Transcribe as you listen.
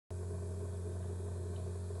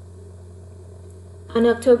On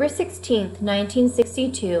October 16,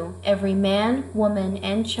 1962, every man, woman,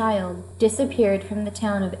 and child disappeared from the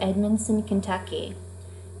town of Edmonson, Kentucky.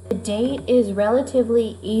 The date is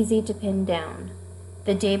relatively easy to pin down.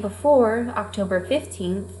 The day before, October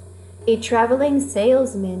 15th, a traveling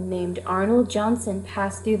salesman named Arnold Johnson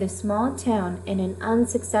passed through the small town in an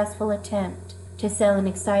unsuccessful attempt to sell an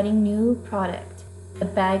exciting new product, the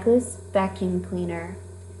bagless vacuum cleaner.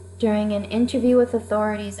 During an interview with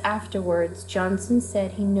authorities afterwards, Johnson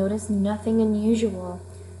said he noticed nothing unusual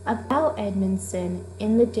about Edmonson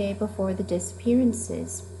in the day before the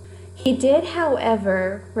disappearances. He did,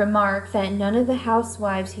 however, remark that none of the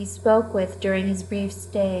housewives he spoke with during his brief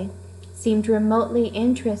stay seemed remotely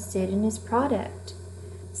interested in his product,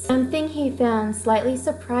 something he found slightly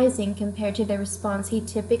surprising compared to the response he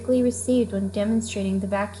typically received when demonstrating the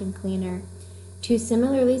vacuum cleaner to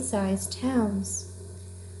similarly sized towns.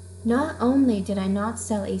 Not only did I not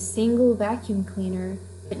sell a single vacuum cleaner,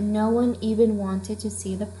 but no one even wanted to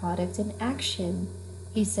see the product in action,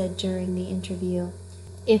 he said during the interview.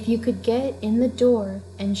 If you could get in the door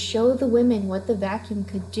and show the women what the vacuum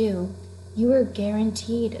could do, you were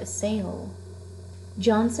guaranteed a sale.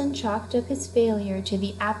 Johnson chalked up his failure to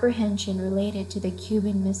the apprehension related to the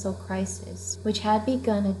Cuban Missile Crisis, which had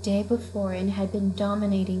begun a day before and had been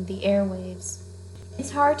dominating the airwaves.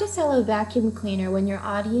 It's hard to sell a vacuum cleaner when your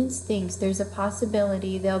audience thinks there's a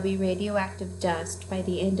possibility there'll be radioactive dust by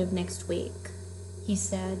the end of next week, he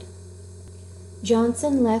said.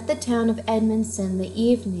 Johnson left the town of Edmonson the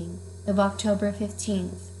evening of October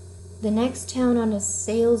 15th. The next town on his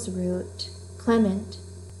sales route, Clement,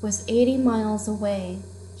 was 80 miles away.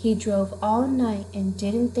 He drove all night and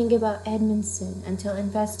didn't think about Edmonson until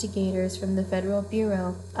investigators from the Federal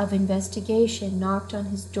Bureau of Investigation knocked on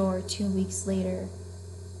his door 2 weeks later.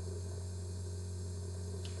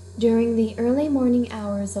 During the early morning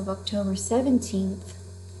hours of October 17th,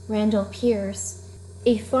 Randall Pierce,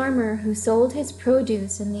 a farmer who sold his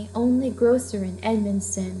produce in the only grocer in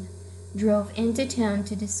Edmonson, drove into town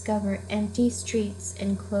to discover empty streets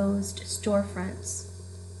and closed storefronts.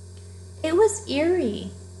 It was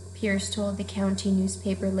eerie, Pierce told the county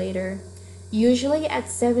newspaper later. Usually at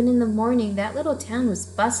 7 in the morning, that little town was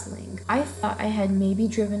bustling. I thought I had maybe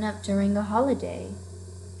driven up during a holiday.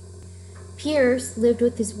 Pierce lived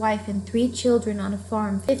with his wife and 3 children on a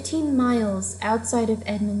farm 15 miles outside of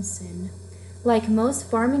Edmonson. Like most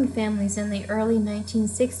farming families in the early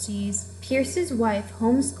 1960s, Pierce's wife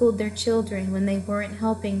homeschooled their children when they weren't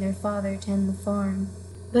helping their father tend the farm.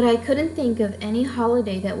 But I couldn't think of any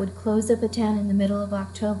holiday that would close up a town in the middle of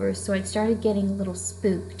October, so I started getting a little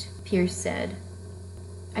spooked, Pierce said.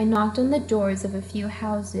 I knocked on the doors of a few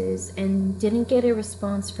houses and didn't get a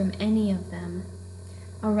response from any of them.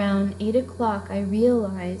 Around 8 o'clock, I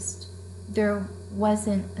realized there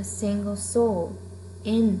wasn't a single soul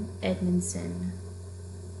in Edmonson.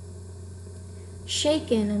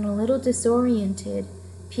 Shaken and a little disoriented,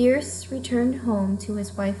 Pierce returned home to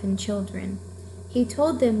his wife and children. He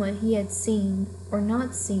told them what he had seen, or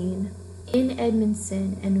not seen, in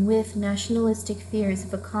Edmonson, and with nationalistic fears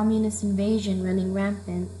of a communist invasion running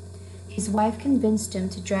rampant, his wife convinced him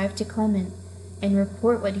to drive to Clement and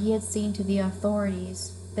report what he had seen to the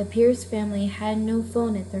authorities. The Pierce family had no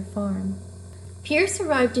phone at their farm. Pierce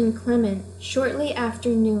arrived in Clement shortly after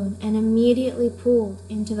noon and immediately pulled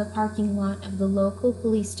into the parking lot of the local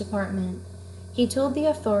police department. He told the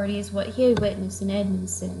authorities what he had witnessed in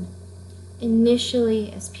Edmonson.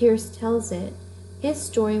 Initially, as Pierce tells it, his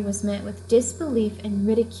story was met with disbelief and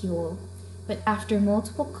ridicule, but after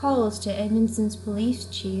multiple calls to Edmonson's police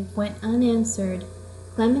chief went unanswered,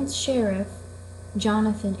 Clement's sheriff,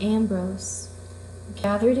 Jonathan Ambrose,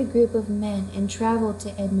 gathered a group of men and traveled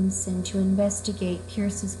to Edmonson to investigate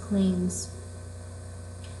Pierce's claims.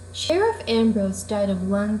 Sheriff Ambrose died of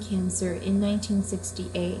lung cancer in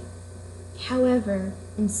 1968. However,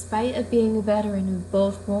 in spite of being a veteran of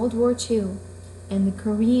both World War II and the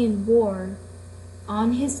Korean War,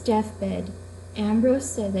 on his deathbed, Ambrose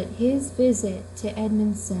said that his visit to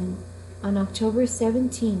Edmonson on October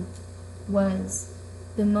 17th was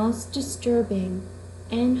the most disturbing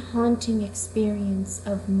and haunting experience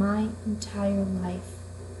of my entire life.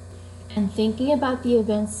 And thinking about the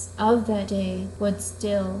events of that day would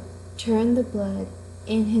still turn the blood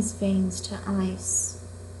in his veins to ice.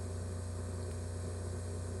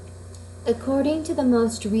 According to the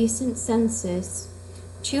most recent census,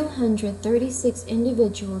 236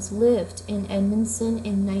 individuals lived in Edmonson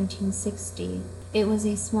in 1960. It was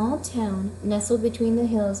a small town nestled between the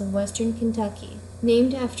hills of western Kentucky,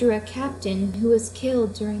 named after a captain who was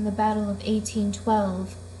killed during the Battle of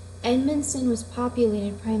 1812. Edmonson was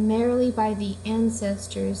populated primarily by the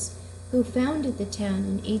ancestors who founded the town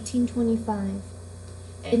in 1825.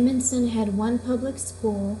 Edmonson had one public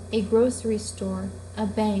school, a grocery store, a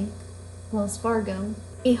bank, Wells Fargo,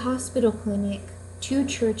 a hospital clinic, two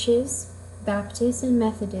churches, Baptist and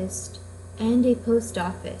Methodist, and a post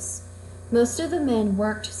office. Most of the men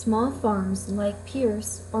worked small farms like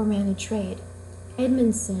Pierce or ran a trade.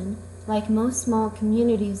 Edmonson, like most small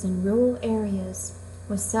communities in rural areas,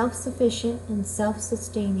 was self-sufficient and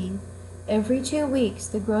self-sustaining. Every 2 weeks,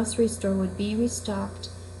 the grocery store would be restocked,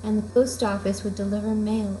 and the post office would deliver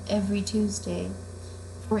mail every Tuesday.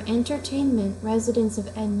 For entertainment, residents of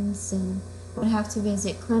Edmonson would have to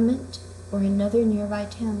visit Clement or another nearby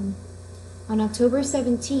town. On October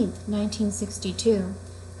 17, 1962,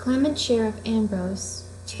 Clement Sheriff Ambrose,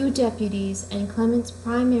 2 deputies, and Clement's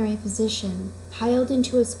primary physician piled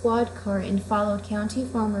into a squad car and followed County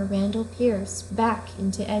Farmer Randall Pierce back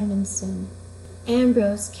into Edmonson.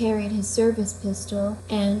 Ambrose carried his service pistol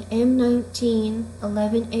and M19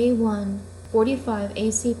 11A1 45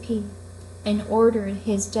 ACP and ordered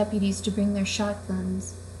his deputies to bring their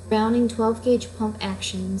shotguns, Browning 12-gauge pump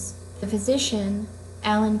actions. The physician,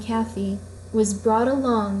 Alan Cathy, was brought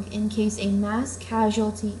along in case a mass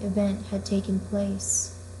casualty event had taken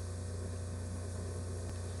place.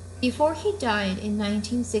 Before he died in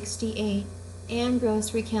 1968,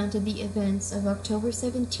 Ambrose recounted the events of October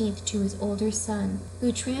 17th to his older son,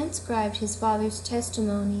 who transcribed his father's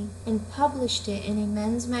testimony and published it in a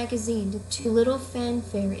men's magazine to little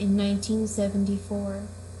fanfare in 1974.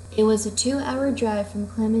 It was a 2-hour drive from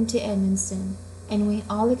Clement to Edmonson, and we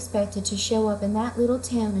all expected to show up in that little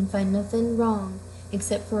town and find nothing wrong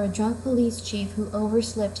except for a drunk police chief who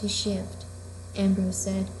overslept his shift, Ambrose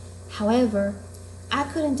said. However, I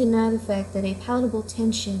couldn't deny the fact that a palpable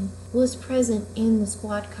tension was present in the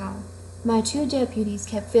squad car. My 2 deputies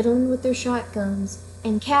kept fiddling with their shotguns,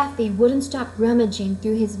 and Cathy wouldn't stop rummaging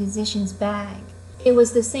through his physician's bag. It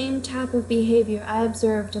was the same type of behavior I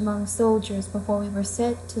observed among soldiers before we were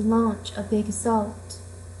set to launch a big assault.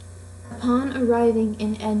 Upon arriving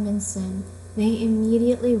in Edmonson, they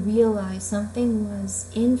immediately realized something was,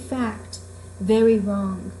 in fact, very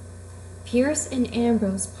wrong. Pierce and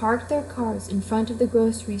Ambrose parked their cars in front of the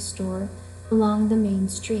grocery store along the main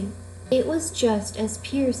street. It was just as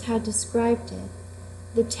Pierce had described it.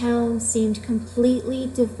 The town seemed completely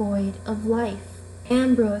devoid of life.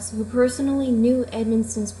 Ambrose, who personally knew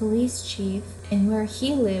Edmonson's police chief and where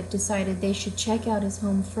he lived, decided they should check out his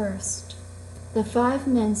home first. The 5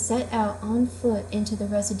 men set out on foot into the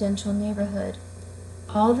residential neighborhood.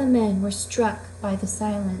 All the men were struck by the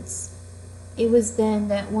silence. It was then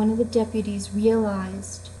that one of the deputies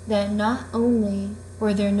realized that not only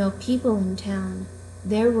were there no people in town,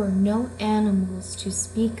 there were no animals to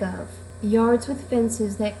speak of. Yards with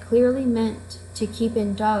fences that clearly meant to keep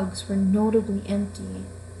in dogs were notably empty.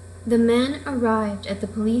 The men arrived at the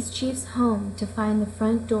police chief's home to find the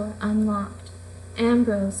front door unlocked.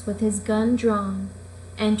 Ambrose, with his gun drawn,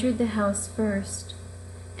 entered the house first,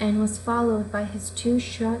 and was followed by his 2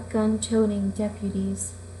 shotgun-toting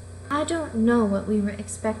deputies. I don't know what we were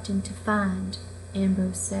expecting to find,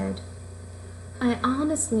 Ambrose said. I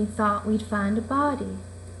honestly thought we'd find a body.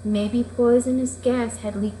 Maybe poisonous gas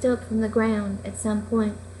had leaked up from the ground at some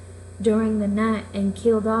point during the night and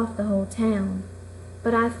killed off the whole town.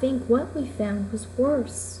 But I think what we found was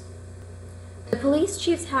worse. The police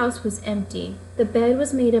chief's house was empty. The bed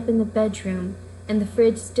was made up in the bedroom, and the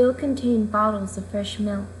fridge still contained bottles of fresh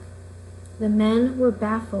milk. The men were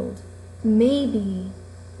baffled. Maybe,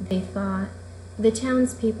 they thought, the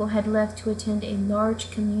townspeople had left to attend a large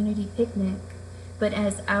community picnic, but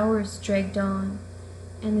as hours dragged on,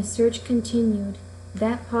 and the search continued,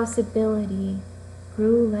 that possibility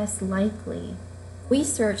grew less likely. We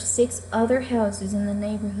searched 6 other houses in the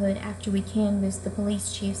neighborhood after we canvassed the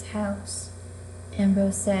police chief's house.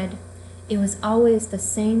 Ambrose said, it was always the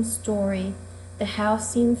same story. The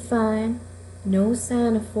house seemed fine, no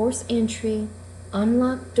sign of forced entry,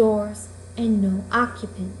 unlocked doors, and no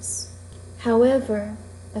occupants. However,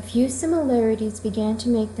 a few similarities began to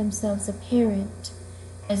make themselves apparent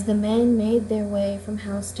as the men made their way from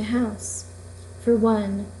house to house. For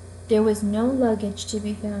one, there was no luggage to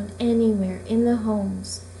be found anywhere in the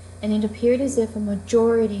homes, and it appeared as if a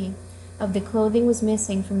majority of the clothing was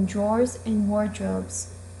missing from drawers and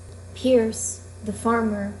wardrobes. Pierce, the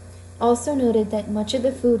farmer, also noted that much of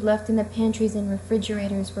the food left in the pantries and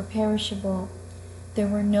refrigerators were perishable. There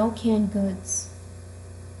were no canned goods.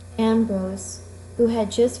 Ambrose, who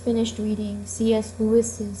had just finished reading C.S.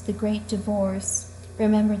 Lewis's The Great Divorce,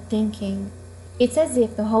 remembered thinking, it's as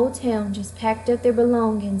if the whole town just packed up their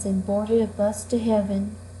belongings and boarded a bus to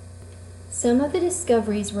heaven. Some of the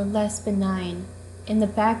discoveries were less benign. In the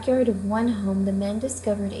backyard of one home, the men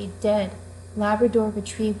discovered a dead Labrador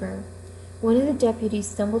retriever. One of the deputies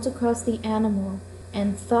stumbled across the animal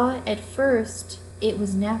and thought at first it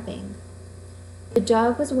was napping. The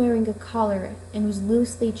dog was wearing a collar and was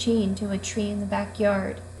loosely chained to a tree in the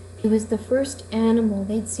backyard. It was the first animal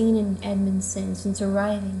they'd seen in Edmonson since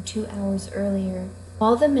arriving 2 hours earlier.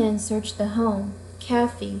 While the men searched the home,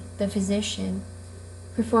 Kathy, the physician,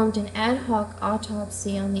 performed an ad hoc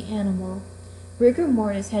autopsy on the animal. Rigor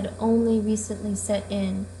mortis had only recently set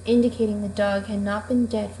in, indicating the dog had not been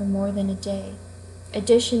dead for more than a day.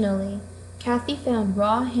 Additionally, Kathy found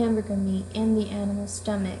raw hamburger meat in the animal's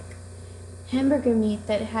stomach, hamburger meat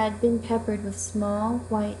that had been peppered with small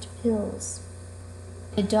white pills.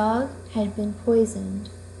 The dog had been poisoned.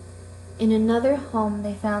 In another home,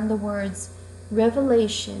 they found the words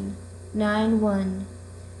Revelation 9:1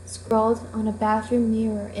 scrawled on a bathroom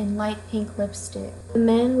mirror in light pink lipstick. The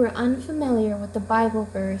men were unfamiliar with the Bible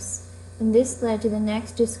verse, and this led to the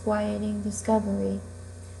next disquieting discovery.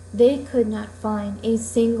 They could not find a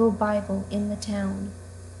single Bible in the town.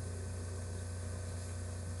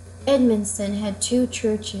 Edmonson had 2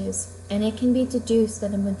 churches, and it can be deduced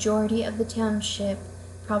that a majority of the township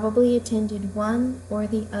probably attended one or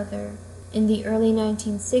the other. In the early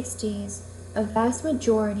 1960s, a vast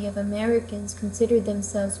majority of Americans considered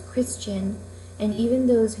themselves Christian, and even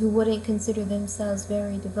those who wouldn't consider themselves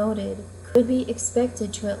very devoted could be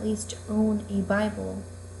expected to at least own a Bible.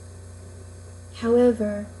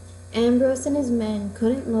 However, Ambrose and his men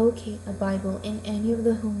couldn't locate a Bible in any of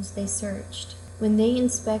the homes they searched. When they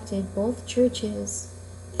inspected both churches,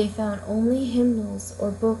 they found only hymnals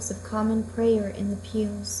or books of common prayer in the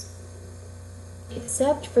pews.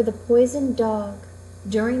 Except for the poisoned dog,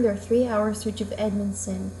 during their 3-hour search of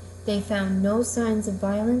Edmonson, they found no signs of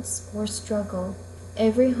violence or struggle.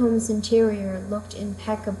 Every home's interior looked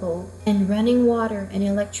impeccable, and running water and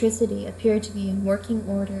electricity appeared to be in working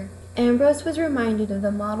order. Ambrose was reminded of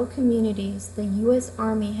the model communities the U.S.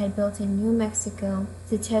 Army had built in New Mexico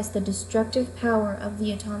to test the destructive power of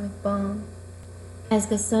the atomic bomb. As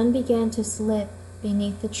the sun began to slip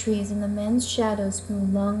beneath the trees and the men's shadows grew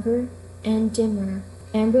longer and dimmer,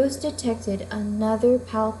 Ambrose detected another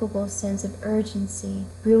palpable sense of urgency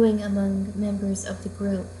brewing among members of the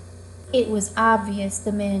group. It was obvious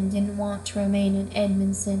the men didn't want to remain in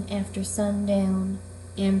Edmonson after sundown,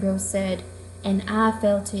 Ambrose said, and I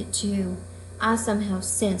felt it too. I somehow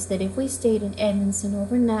sensed that if we stayed in Edmonson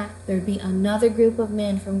overnight, there'd be another group of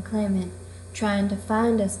men from Clement trying to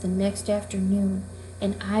find us the next afternoon,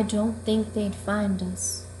 and I don't think they'd find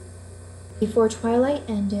us. Before twilight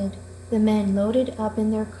ended, the men loaded up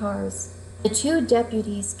in their cars. The 2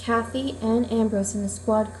 deputies, Kathy and Ambrose in the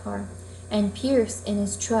squad car, and Pierce in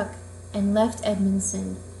his truck, and left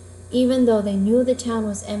Edmonson. Even though they knew the town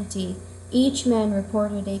was empty, each man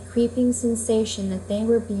reported a creeping sensation that they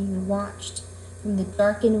were being watched from the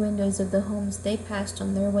darkened windows of the homes they passed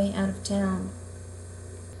on their way out of town.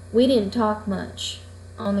 We didn't talk much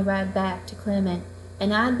on the ride back to Clement,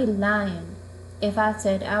 and I'd be lying if I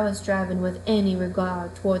said I was driving with any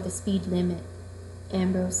regard toward the speed limit,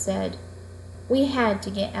 Ambrose said. We had to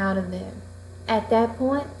get out of there. At that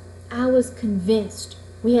point, I was convinced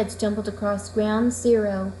we had stumbled across ground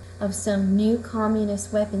zero of some new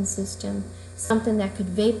communist weapon system, something that could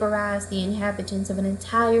vaporize the inhabitants of an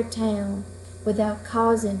entire town without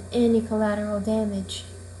causing any collateral damage.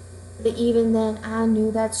 But even then, I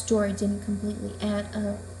knew that story didn't completely add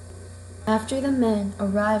up. After the men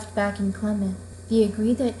arrived back in Clement, they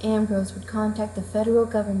agreed that Ambrose would contact the federal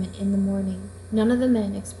government in the morning. None of the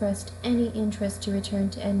men expressed any interest to return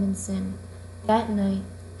to Edmonson. That night,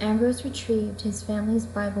 Ambrose retrieved his family's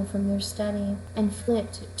Bible from their study and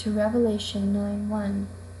flipped to Revelation 9:1.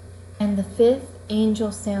 And the 5th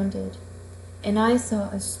angel sounded, and I saw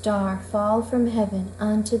a star fall from heaven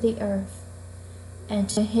unto the earth, and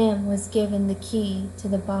to him was given the key to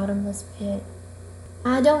the bottomless pit.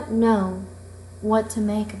 I don't know what to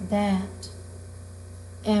make of that,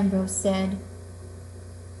 Ambrose said.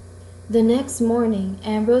 The next morning,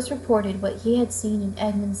 Ambrose reported what he had seen in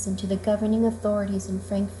Edmonson to the governing authorities in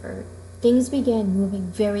Frankfurt. Things began moving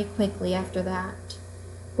very quickly after that.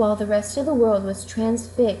 While the rest of the world was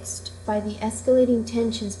transfixed by the escalating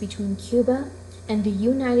tensions between Cuba and the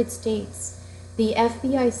United States, the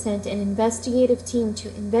FBI sent an investigative team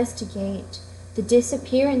to investigate the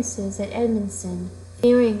disappearances at Edmonson,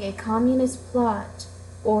 fearing a communist plot,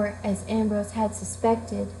 or, as Ambrose had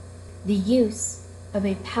suspected, the use of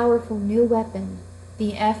a powerful new weapon.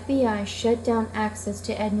 The FBI shut down access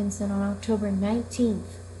to Edmonson on October 19,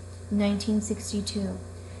 1962.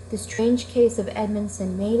 The strange case of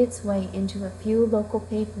Edmonson made its way into a few local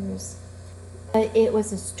papers. But it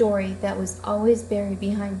was a story that was always buried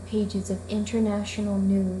behind pages of international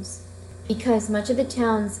news. Because much of the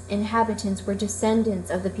town's inhabitants were descendants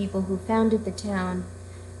of the people who founded the town,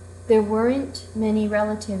 there weren't many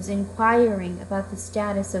relatives inquiring about the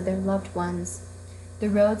status of their loved ones. The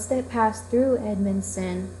roads that passed through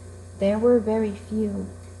Edmonson, there were very few,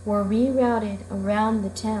 were rerouted around the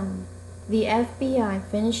town. The FBI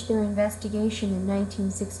finished their investigation in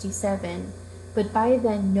 1967, but by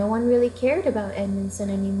then no one really cared about Edmonson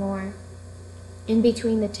anymore. In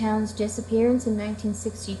between the town's disappearance in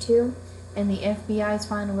 1962 and the FBI's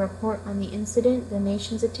final report on the incident, the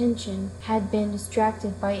nation's attention had been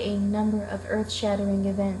distracted by a number of earth-shattering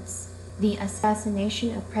events. The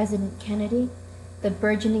assassination of President Kennedy, the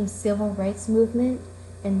burgeoning civil rights movement,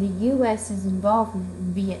 and the U.S.'s involvement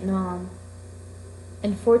in Vietnam.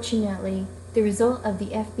 Unfortunately, the result of the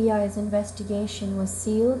FBI's investigation was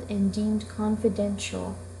sealed and deemed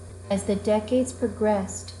confidential. As the decades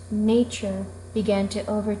progressed, nature began to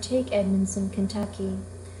overtake Edmonson, Kentucky.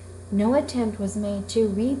 No attempt was made to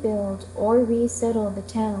rebuild or resettle the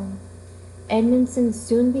town. Edmonson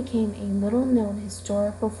soon became a little-known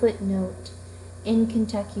historical footnote in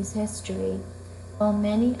Kentucky's history. While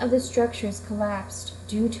many of the structures collapsed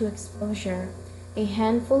due to exposure, a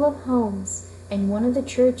handful of homes and one of the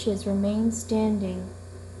churches remained standing,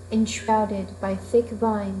 enshrouded by thick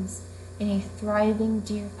vines and a thriving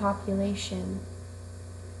deer population.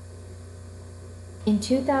 In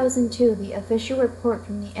 2002, the official report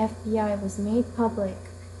from the FBI was made public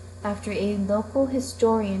after a local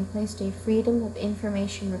historian placed a Freedom of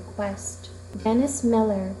Information request. Dennis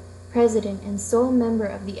Miller, president and sole member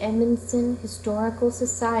of the Edmonson Historical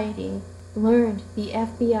Society, learned the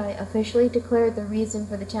FBI officially declared the reason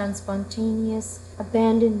for the town's spontaneous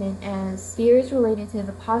abandonment as fears related to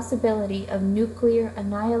the possibility of nuclear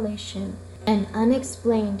annihilation. An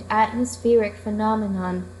unexplained atmospheric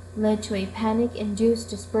phenomenon led to a panic-induced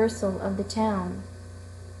dispersal of the town.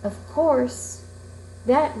 Of course,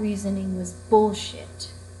 that reasoning was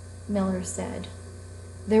bullshit, Miller said.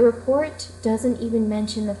 The report doesn't even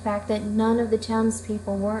mention the fact that none of the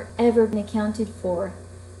townspeople were ever accounted for.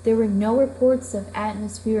 There were no reports of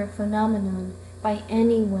atmospheric phenomenon by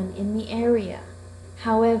anyone in the area.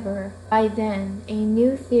 However, by then, a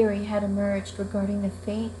new theory had emerged regarding the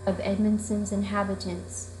fate of Edmonson's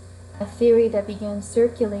inhabitants, a theory that began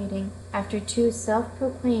circulating after two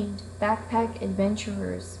self-proclaimed backpack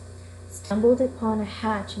adventurers stumbled upon a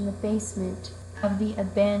hatch in the basement of the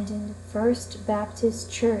abandoned First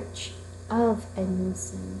Baptist Church of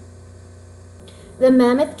Edmonson. The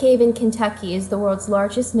Mammoth Cave in Kentucky is the world's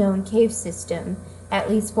largest known cave system. At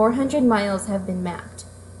least 400 miles have been mapped,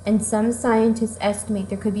 and some scientists estimate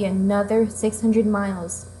there could be another 600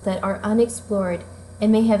 miles that are unexplored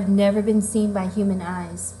and may have never been seen by human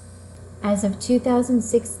eyes. As of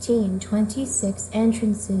 2016, 26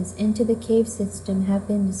 entrances into the cave system have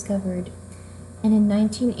been discovered, and in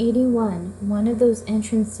 1981, one of those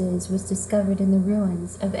entrances was discovered in the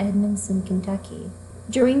ruins of Edmonson, Kentucky.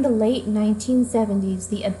 During the late 1970s,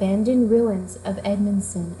 the abandoned ruins of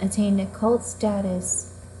Edmonson attained a cult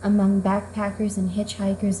status among backpackers and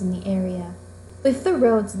hitchhikers in the area. With the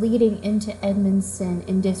roads leading into Edmonson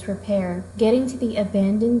in disrepair, getting to the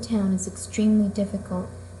abandoned town is extremely difficult.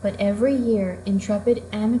 But every year, intrepid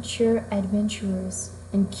amateur adventurers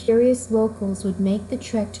and curious locals would make the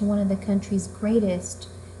trek to one of the country's greatest,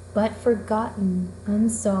 but forgotten,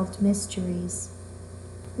 unsolved mysteries.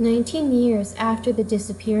 19 years after the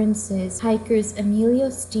disappearances, hikers Emilio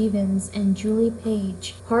Stevens and Julie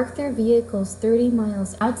Page parked their vehicles 30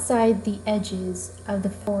 miles outside the edges of the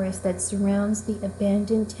forest that surrounds the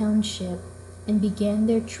abandoned township and began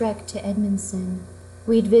their trek to Edmonson.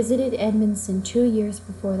 We'd visited Edmonson 2 years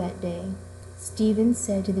before that day, Stevens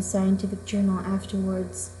said to the Scientific Journal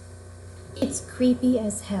afterwards. It's creepy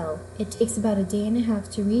as hell. It takes about a day and a half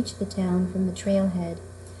to reach the town from the trailhead,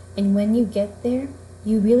 and when you get there,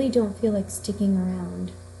 you really don't feel like sticking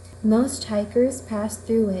around. Most hikers pass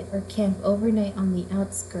through it or camp overnight on the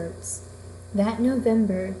outskirts. That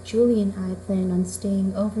November, Julie and I planned on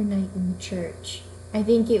staying overnight in the church. I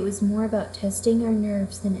think it was more about testing our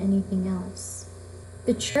nerves than anything else.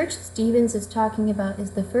 The church Stevens is talking about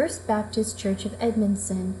is the First Baptist Church of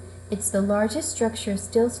Edmonson. It's the largest structure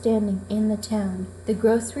still standing in the town. The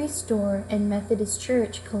grocery store and Methodist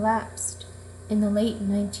church collapsed in the late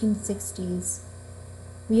 1960s.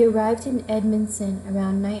 We arrived in Edmonson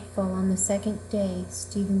around nightfall on the second day,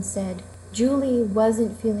 Stevens said. Julie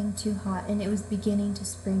wasn't feeling too hot and it was beginning to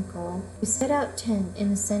sprinkle. We set out tent in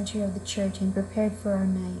the center of the church and prepared for our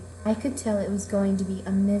night. I could tell it was going to be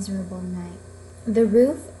a miserable night. The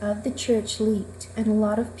roof of the church leaked, and a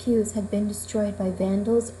lot of pews had been destroyed by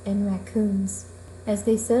vandals and raccoons. As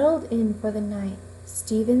they settled in for the night,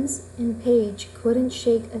 Stevens and Page couldn't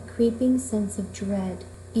shake a creeping sense of dread.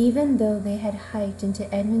 Even though they had hiked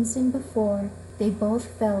into Edmonson before, they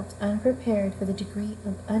both felt unprepared for the degree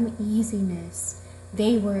of uneasiness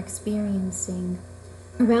they were experiencing.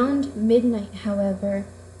 Around midnight, however,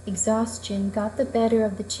 exhaustion got the better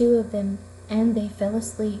of the two of them, and they fell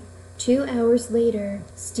asleep. 2 hours later,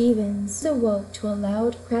 Stevens awoke to a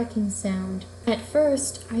loud cracking sound. At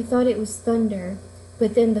first, I thought it was thunder,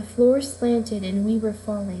 but then the floor slanted and we were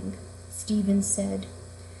falling, Stevens said.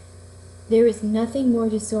 There is nothing more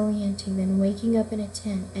disorienting than waking up in a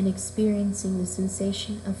tent and experiencing the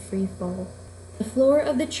sensation of free fall. The floor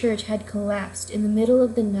of the church had collapsed in the middle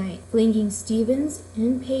of the night, flinging Stevens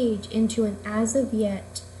and Page into an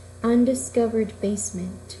as-of-yet undiscovered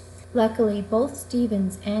basement. Luckily, both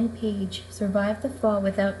Stevens and Page survived the fall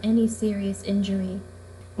without any serious injury.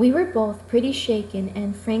 We were both pretty shaken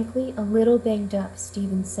and frankly a little banged up,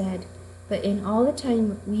 Stevens said, but in all the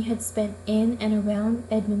time we had spent in and around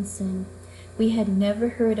Edmonson, we had never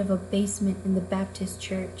heard of a basement in the Baptist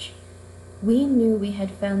church. We knew we had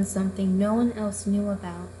found something no one else knew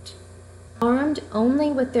about. Armed only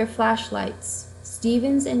with their flashlights,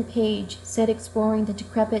 Stevens and Page set exploring the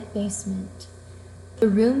decrepit basement. The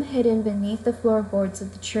room hidden beneath the floorboards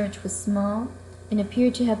of the church was small and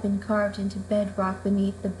appeared to have been carved into bedrock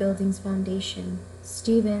beneath the building's foundation.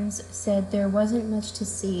 Stevens said there wasn't much to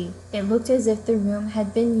see. It looked as if the room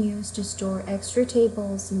had been used to store extra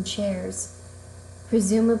tables and chairs,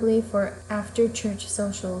 presumably for after-church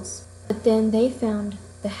socials. But then they found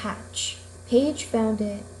the hatch. Page found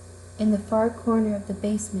it in the far corner of the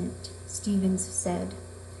basement, Stevens said.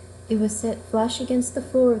 It was set flush against the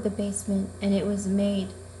floor of the basement, and it was made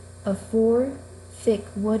of 4 thick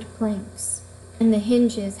wood planks, and the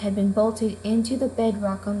hinges had been bolted into the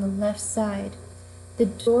bedrock on the left side. The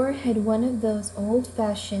door had one of those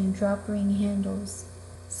old-fashioned drop-ring handles.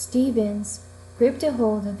 Stevens gripped a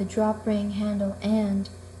hold of the drop-ring handle and,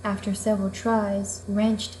 after several tries,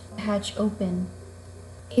 wrenched the hatch open.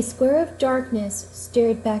 A square of darkness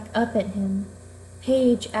stared back up at him.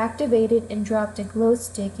 Page activated and dropped a glow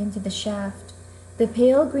stick into the shaft. The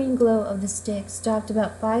pale green glow of the stick stopped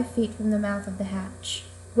about 5 feet from the mouth of the hatch.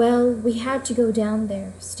 Well, we had to go down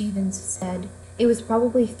there, Stevens said. It was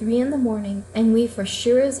probably 3 in the morning, and we for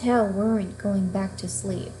sure as hell weren't going back to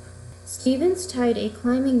sleep. Stevens tied a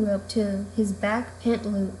climbing rope to his back pant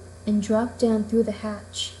loop and dropped down through the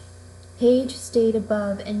hatch. Page stayed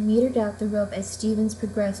above and metered out the rope as Stevens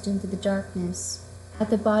progressed into the darkness. At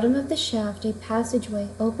the bottom of the shaft, a passageway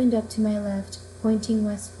opened up to my left, pointing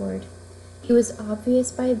westward. It was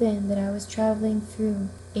obvious by then that I was traveling through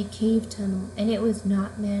a cave tunnel, and it was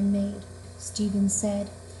not man-made, Stevens said.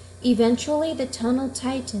 Eventually, the tunnel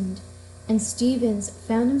tightened, and Stevens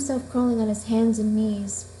found himself crawling on his hands and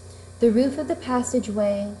knees. The roof of the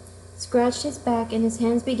passageway scratched his back, and his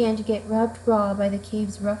hands began to get rubbed raw by the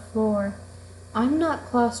cave's rough floor. I'm not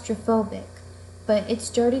claustrophobic, but it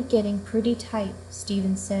started getting pretty tight,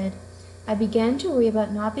 Stevens said. I began to worry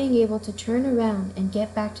about not being able to turn around and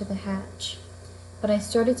get back to the hatch. But I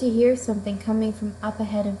started to hear something coming from up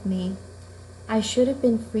ahead of me. I should have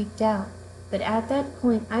been freaked out, but at that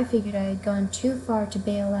point I figured I had gone too far to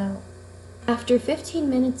bail out. After 15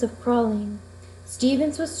 minutes of crawling,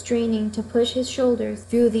 Stevens was straining to push his shoulders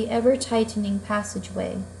through the ever-tightening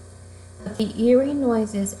passageway. But the eerie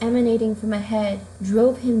noises emanating from ahead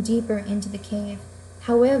drove him deeper into the cave.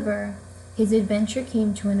 However, his adventure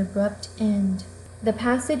came to an abrupt end. The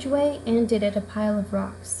passageway ended at a pile of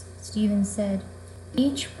rocks, Stevens said.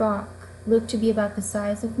 Each rock looked to be about the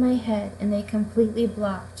size of my head, and they completely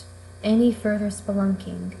blocked any further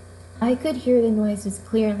spelunking. I could hear the noises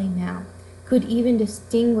clearly now, could even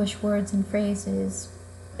distinguish words and phrases,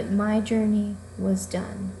 but my journey was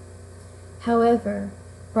done. However,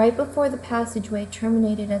 right before the passageway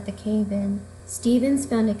terminated at the cave-in, Stevens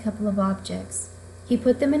found a couple of objects. He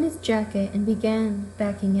put them in his jacket and began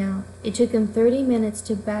backing out. It took him 30 minutes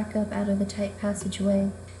to back up out of the tight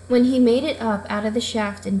passageway. When he made it up out of the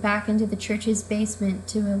shaft and back into the church's basement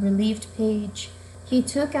to a relieved Page, he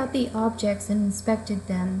took out the objects and inspected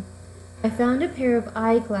them. I found a pair of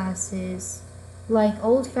eyeglasses, like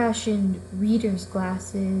old-fashioned reader's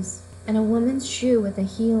glasses, and a woman's shoe with a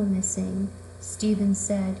heel missing, Stevens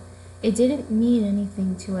said. It didn't mean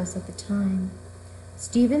anything to us at the time.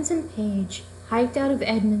 Stevens and Page hiked out of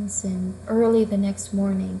Edmonson early the next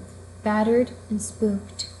morning, battered and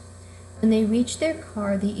spooked. When they reached their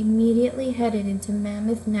car, they immediately headed into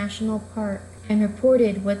Mammoth National Park and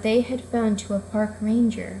reported what they had found to a park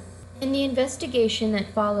ranger. In the investigation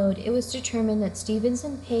that followed, it was determined that Stevens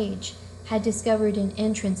and Page had discovered an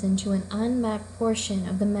entrance into an unmapped portion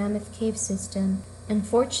of the Mammoth Cave system.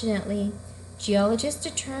 Unfortunately, geologists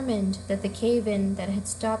determined that the cave-in that had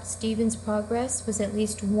stopped Stevens' progress was at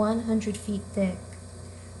least 100 feet thick.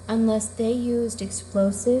 Unless they used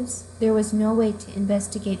explosives, there was no way to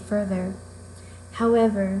investigate further.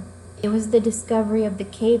 However, it was the discovery of the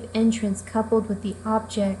cave entrance coupled with the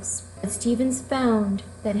objects that Stevens found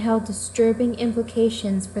that held disturbing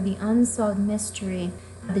implications for the unsolved mystery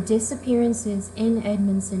of the disappearances in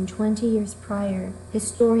Edmonson 20 years prior.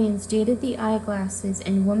 Historians dated the eyeglasses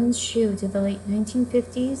and woman's shoe to the late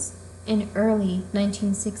 1950s and early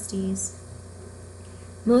 1960s.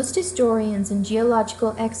 Most historians and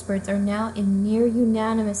geological experts are now in near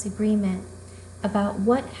unanimous agreement about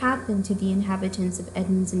what happened to the inhabitants of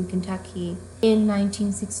Edmonson, Kentucky in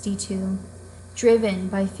 1962. Driven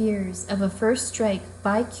by fears of a first strike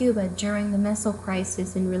by Cuba during the missile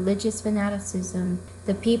crisis and religious fanaticism,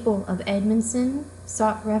 the people of Edmonson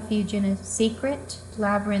sought refuge in a secret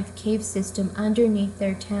labyrinth cave system underneath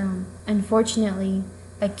their town. Unfortunately,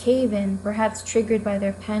 a cave-in, perhaps triggered by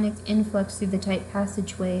their panicked influx through the tight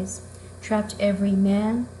passageways, trapped every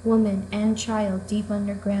man, woman, and child deep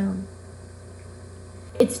underground.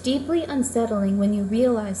 It's deeply unsettling when you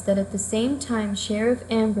realize that at the same time Sheriff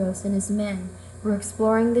Ambrose and his men were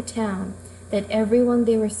exploring the town, that everyone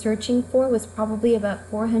they were searching for was probably about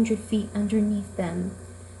 400 feet underneath them,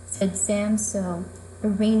 said Sam So, a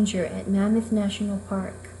ranger at Mammoth National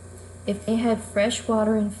Park. If they had fresh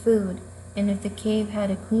water and food, and if the cave had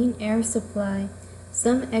a clean air supply,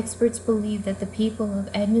 some experts believe that the people of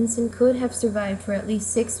Edmonson could have survived for at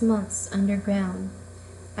least 6 months underground.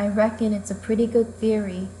 I reckon it's a pretty good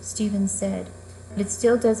theory, Stevens said, but it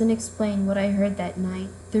still doesn't explain what I heard that night.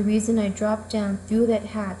 The reason I dropped down through that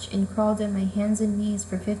hatch and crawled on my hands and knees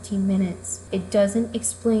for 15 minutes. It doesn't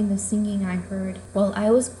explain the singing I heard. While I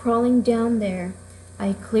was crawling down there,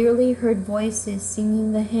 I clearly heard voices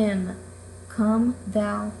singing the hymn, Come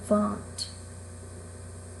Thou Font.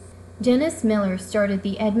 Dennis Miller started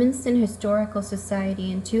the Edmonson Historical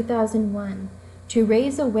Society in 2001 to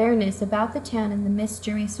raise awareness about the town and the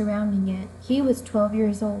mystery surrounding it. He was 12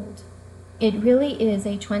 years old. It really is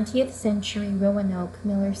a 20th century Roanoke,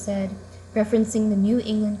 Miller said, referencing the New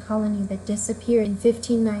England colony that disappeared in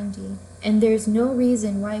 1590, and there's no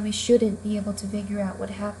reason why we shouldn't be able to figure out what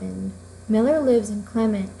happened. Miller lives in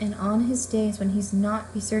Clement, and on his days when he's not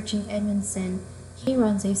researching Edmonson, he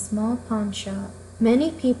runs a small pawn shop.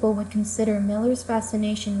 Many people would consider Miller's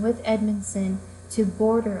fascination with Edmonson to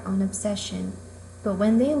border on obsession, but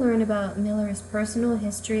when they learn about Miller's personal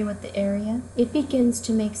history with the area, it begins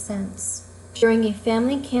to make sense. During a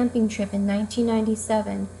family camping trip in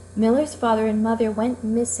 1997, Miller's father and mother went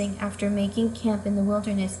missing after making camp in the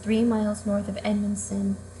wilderness 3 miles north of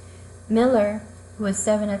Edmonson. Miller, who was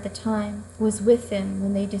 7 at the time, was with them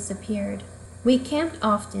when they disappeared. We camped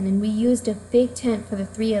often and we used a big tent for the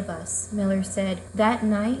 3 of us, Miller said. That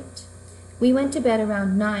night, we went to bed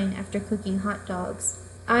around 9 after cooking hot dogs.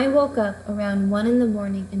 I woke up around 1 in the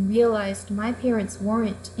morning and realized my parents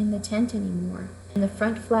weren't in the tent anymore, and the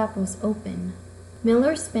front flap was open.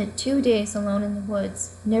 Miller spent 2 days alone in the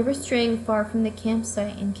woods, never straying far from the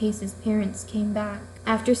campsite in case his parents came back.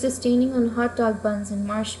 After sustaining on hot dog buns and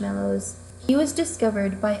marshmallows, he was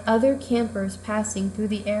discovered by other campers passing through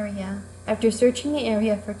the area. After searching the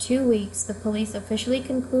area for 2 weeks, the police officially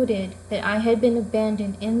concluded that I had been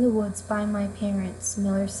abandoned in the woods by my parents,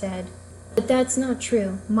 Miller said. But that's not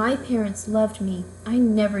true. My parents loved me. I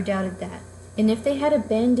never doubted that. And if they had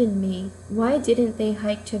abandoned me, why didn't they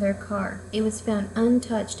hike to their car? It was found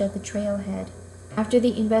untouched at the trailhead. After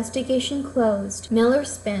the investigation closed, Miller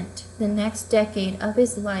spent the next decade of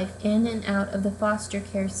his life in and out of the foster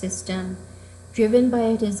care system, driven by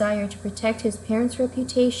a desire to protect his parents'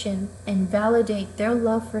 reputation and validate their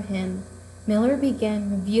love for him. Miller began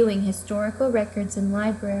reviewing historical records in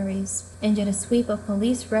libraries and did a sweep of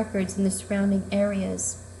police records in the surrounding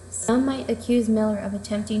areas. Some might accuse Miller of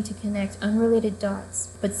attempting to connect unrelated dots,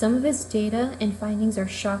 but some of his data and findings are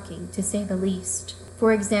shocking, to say the least.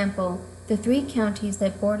 For example, the 3 counties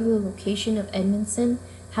that border the location of Edmonson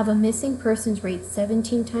have a missing persons rate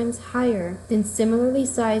 17 times higher than similarly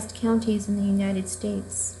sized counties in the United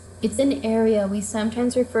States. It's an area we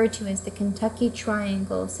sometimes refer to as the Kentucky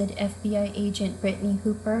Triangle, said FBI agent Brittany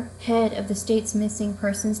Hooper, head of the state's Missing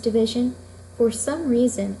Persons Division. For some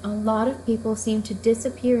reason, a lot of people seem to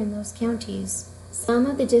disappear in those counties. Some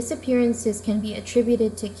of the disappearances can be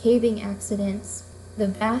attributed to caving accidents, the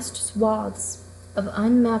vast swaths of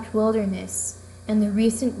unmapped wilderness, and the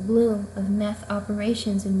recent bloom of meth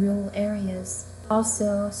operations in rural areas.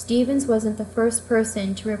 Also, Stevens wasn't the first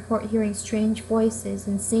person to report hearing strange voices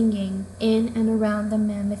and singing in and around the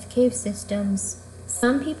Mammoth Cave systems.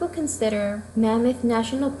 Some people consider Mammoth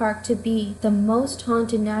National Park to be the most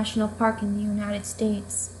haunted national park in the United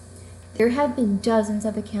States. There have been dozens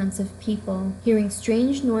of accounts of people hearing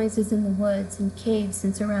strange noises in the woods and caves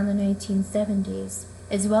since around the 1970s,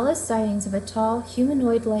 as well as sightings of a tall,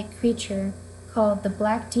 humanoid-like creature called the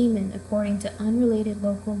Black Demon according to unrelated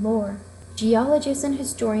local lore. Geologists and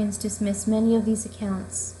historians dismiss many of these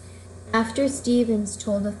accounts. After Stevens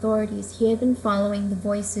told authorities he had been following the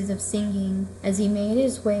voices of singing as he made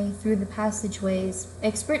his way through the passageways,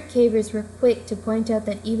 expert cavers were quick to point out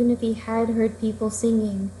that even if he had heard people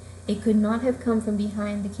singing, it could not have come from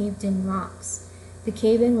behind the caved-in rocks. The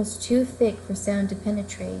cave-in was too thick for sound to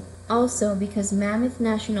penetrate. Also, because Mammoth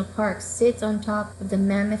National Park sits on top of the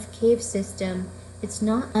Mammoth Cave system, it's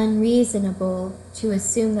not unreasonable to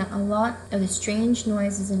assume that a lot of the strange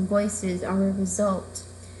noises and voices are a result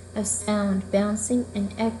of sound bouncing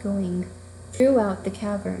and echoing throughout the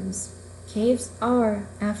caverns. Caves are,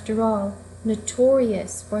 after all,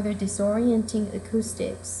 notorious for their disorienting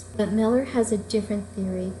acoustics, but Miller has a different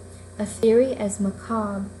theory, a theory as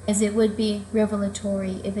macabre as it would be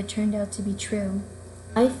revelatory if it turned out to be true.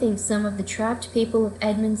 "I think some of the trapped people of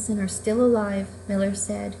Edmonson are still alive," Miller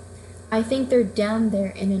said. "I think they're down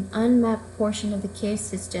there in an unmapped portion of the cave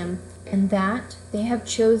system, and that they have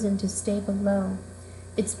chosen to stay below.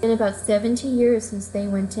 It's been about 70 years since they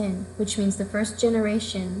went in, which means the first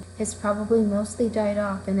generation has probably mostly died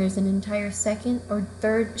off, and there's an entire second or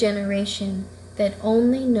third generation that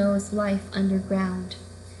only knows life underground."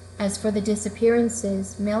 As for the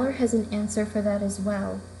disappearances, Miller has an answer for that as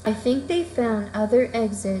well. "I think they found other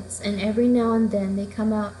exits, and every now and then they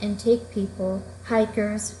come out and take people,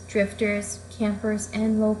 hikers, drifters, campers,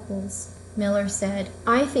 and locals," Miller said.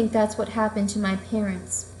 "I think that's what happened to my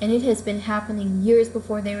parents, and it has been happening years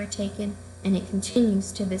before they were taken, and it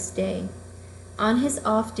continues to this day." On his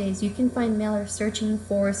off days, you can find Miller searching the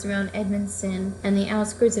forest around Edmonson and the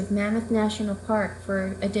outskirts of Mammoth National Park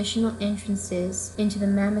for additional entrances into the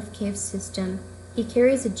Mammoth Cave system. He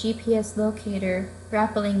carries a GPS locator,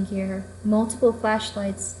 grappling gear, multiple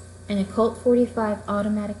flashlights, and a Colt 45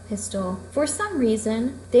 automatic pistol. "For some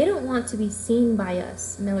reason, they don't want to be seen by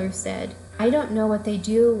us," Miller said. "I don't know what they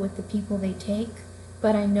do with the people they take,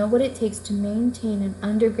 but I know what it takes to maintain an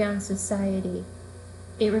underground society.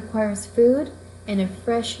 It requires food and a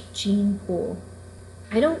fresh gene pool.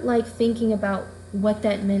 I don't like thinking about what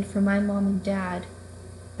that meant for my mom and dad,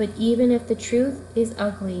 but even if the truth is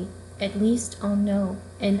ugly, at least I'll know,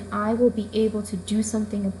 and I will be able to do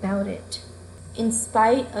something about it." In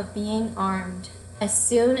spite of being armed, as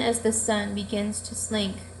soon as the sun begins to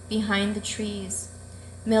slink behind the trees,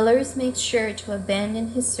 Millers makes sure to abandon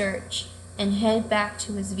his search and head back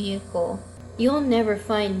to his vehicle. "You'll never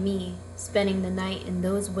find me spending the night in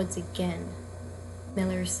those woods again,"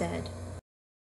 Miller said.